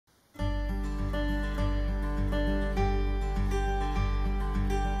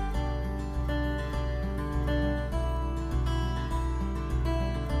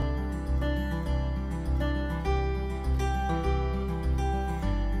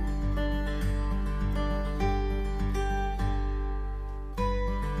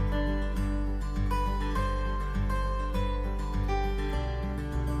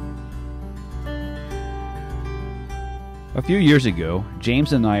A few years ago,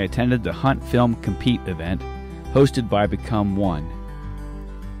 James and I attended the Hunt Film Compete event hosted by Become One.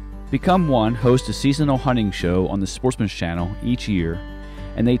 Become One hosts a seasonal hunting show on the Sportsman's Channel each year,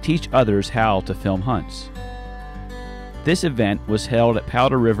 and they teach others how to film hunts. This event was held at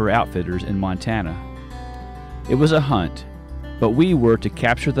Powder River Outfitters in Montana. It was a hunt, but we were to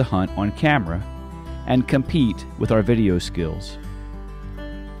capture the hunt on camera and compete with our video skills.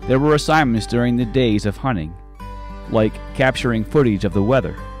 There were assignments during the days of hunting, like capturing footage of the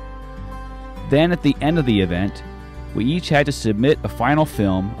weather. Then at the end of the event, we each had to submit a final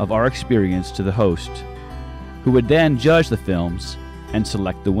film of our experience to the host, who would then judge the films and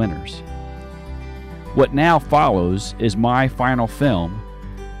select the winners. What now follows is my final film,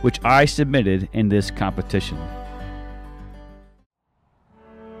 which I submitted in this competition.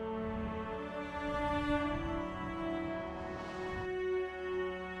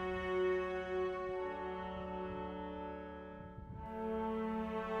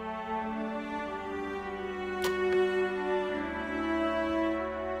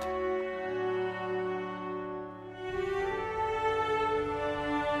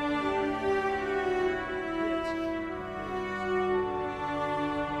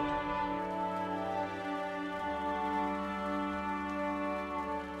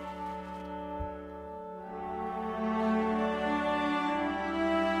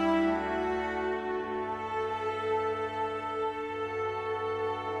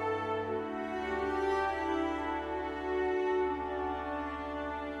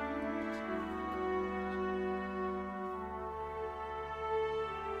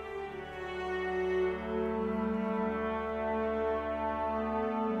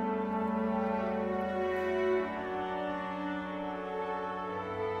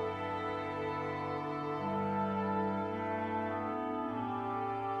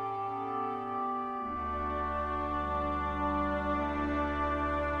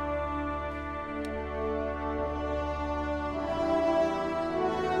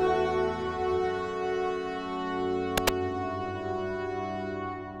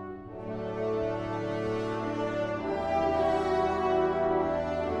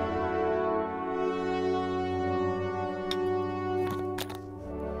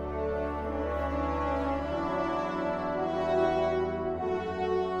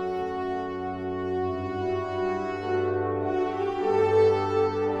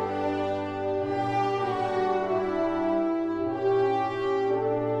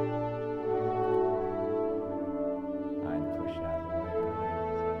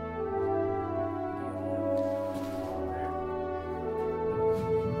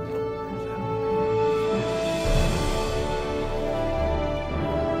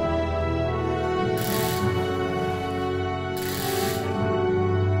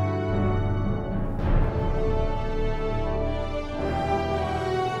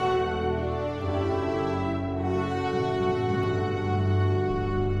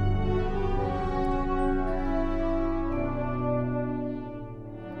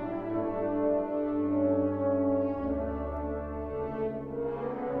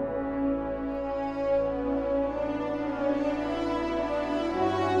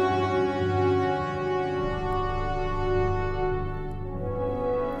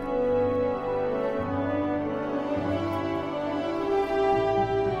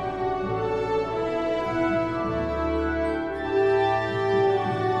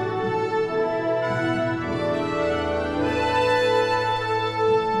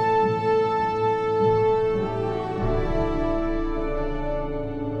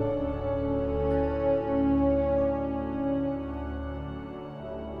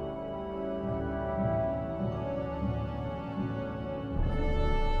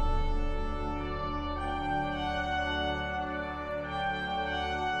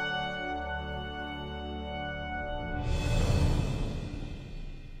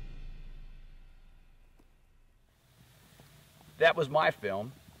 That was my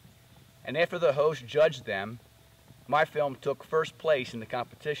film, and after the host judged them, my film took first place in the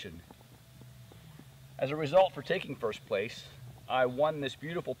competition. As a result for taking first place, I won this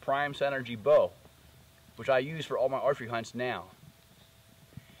beautiful Prime Synergy bow, which I use for all my archery hunts now.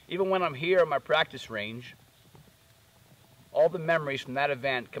 Even when I'm here at my practice range, all the memories from that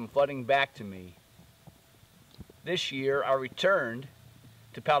event come flooding back to me. This year I returned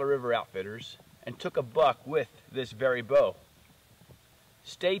to Powder River Outfitters and took a buck with this very bow.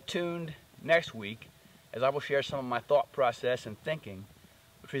 Stay tuned next week as I will share some of my thought process and thinking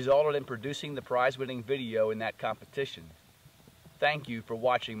which resulted in producing the prize-winning video in that competition. Thank you for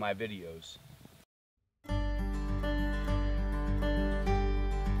watching my videos.